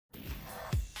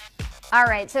All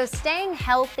right, so staying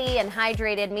healthy and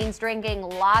hydrated means drinking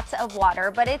lots of water,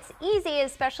 but it's easy,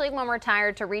 especially when we're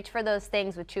tired, to reach for those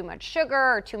things with too much sugar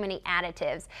or too many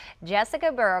additives.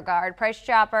 Jessica Bjorgaard, Price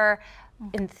Chopper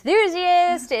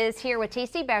enthusiast, is here with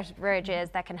tasty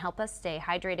beverages that can help us stay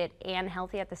hydrated and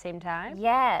healthy at the same time.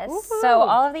 Yes. So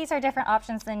all of these are different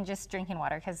options than just drinking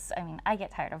water, because I mean, I get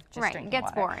tired of just drinking water. It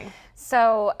gets boring.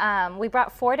 So we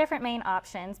brought 4 different main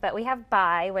options, but we have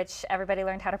Bai, which everybody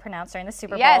learned how to pronounce during the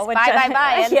Super Bowl. Yes,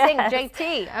 bye, and sing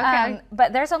JT. Okay.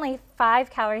 But there's only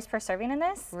 5 calories per serving in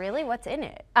this. Really? What's in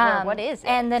it? Or what is it?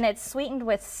 And then it's sweetened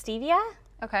with stevia,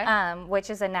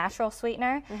 which is a natural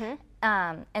sweetener.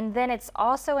 And then it's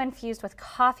also infused with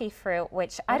coffee fruit,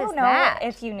 which I don't know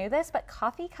if you knew this, but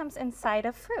coffee comes inside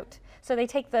of fruit. So they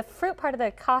take the fruit part of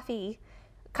the coffee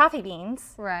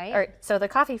beans, so the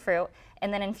coffee fruit,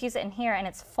 and then infuse it in here, and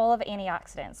it's full of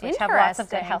antioxidants, which have lots of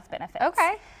good health benefits.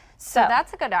 Okay. So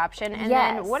that's a good option. And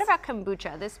then what about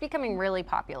kombucha? This is becoming really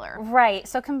popular. Right.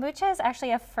 So kombucha is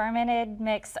actually a fermented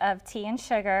mix of tea and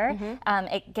sugar.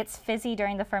 It gets fizzy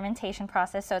during the fermentation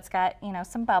process, so it's got, you know,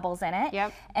 some bubbles in it.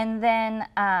 And then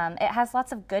it has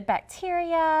lots of good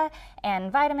bacteria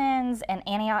and vitamins and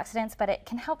antioxidants, but it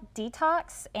can help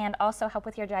detox and also help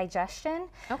with your digestion.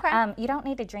 You don't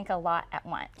need to drink a lot at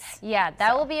once. Yeah,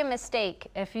 that will be a mistake.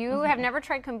 If you have never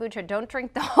tried kombucha, don't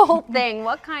drink the whole thing.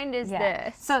 What kind is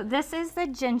this? So this is the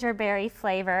gingerberry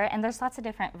flavor, and there's lots of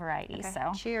different varieties.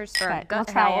 So cheers for gut we'll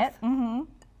try it.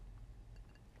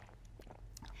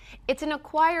 It's an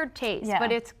acquired taste,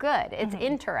 but it's good. It's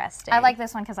interesting. I like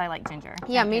this one because I like ginger.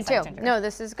 Yeah, me too. No,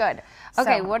 this is good.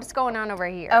 Okay, what's going on over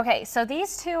here? Okay, so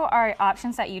these 2 are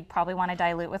options that you'd probably want to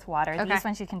dilute with water. These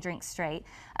ones you can drink straight.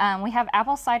 We have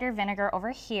apple cider vinegar over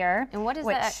here. And what is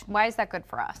that? Why is that good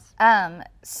for us?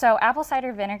 So apple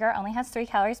cider vinegar only has 3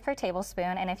 calories per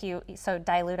tablespoon, and if you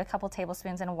dilute a couple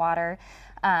tablespoons in water,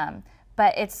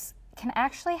 but it's can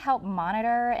actually help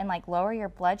monitor and like lower your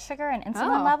blood sugar and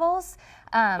insulin levels.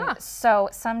 So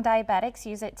some diabetics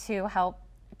use it to help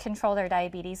control their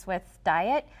diabetes with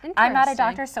diet. I'm not a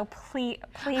doctor, so please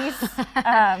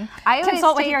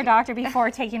consult with your doctor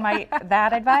before taking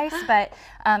that advice, but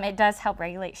it does help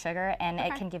regulate sugar, and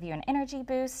it can give you an energy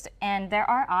boost, and there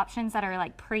are options that are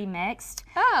like pre-mixed.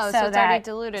 So it's already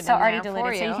diluted so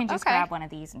you can just grab one of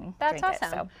these and drink it.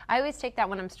 So I always take that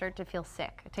when I'm starting to feel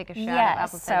sick. I take a shot of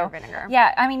apple cider vinegar.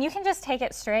 Yeah, I mean, you can just take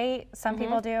it straight. Some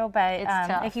people do, but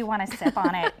if you want to sip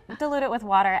on it, dilute it with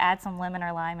water, add some lemon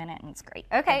or lime in it, and it's great.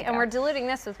 Okay, and we're diluting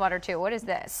this with water too. What is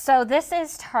this? So this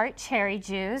is tart cherry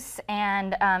juice,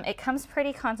 and it comes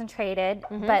pretty concentrated,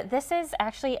 but this is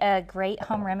actually a great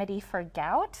home remedy for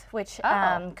gout, which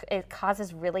it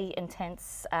causes really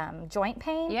intense joint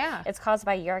pain. It's caused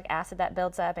by uric acid that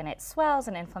builds up, and it swells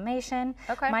and inflammation.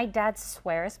 My dad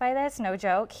swears by this, no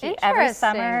joke. Every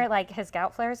summer, like, his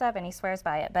gout flares up, and he swears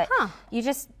by it. But you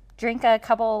just drink a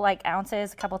couple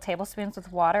ounces, a couple tablespoons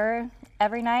with water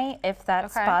every night if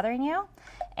that's bothering you.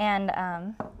 And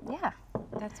yeah.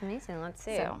 That's amazing. Let's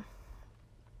see.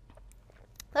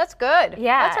 That's good.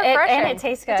 Yeah, that's refreshing. And it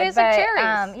tastes good. It tastes like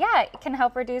cherries. Yeah, it can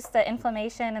help reduce the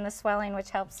inflammation and the swelling, which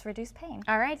helps reduce pain.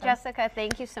 All right, Jessica,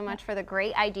 thank you so much for the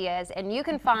great ideas. And you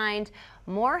can find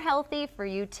more healthy for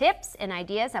you tips and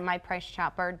ideas at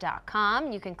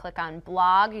mypricechopper.com. You can click on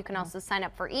blog. You can also sign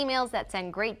up for emails that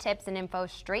send great tips and info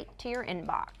straight to your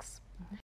inbox.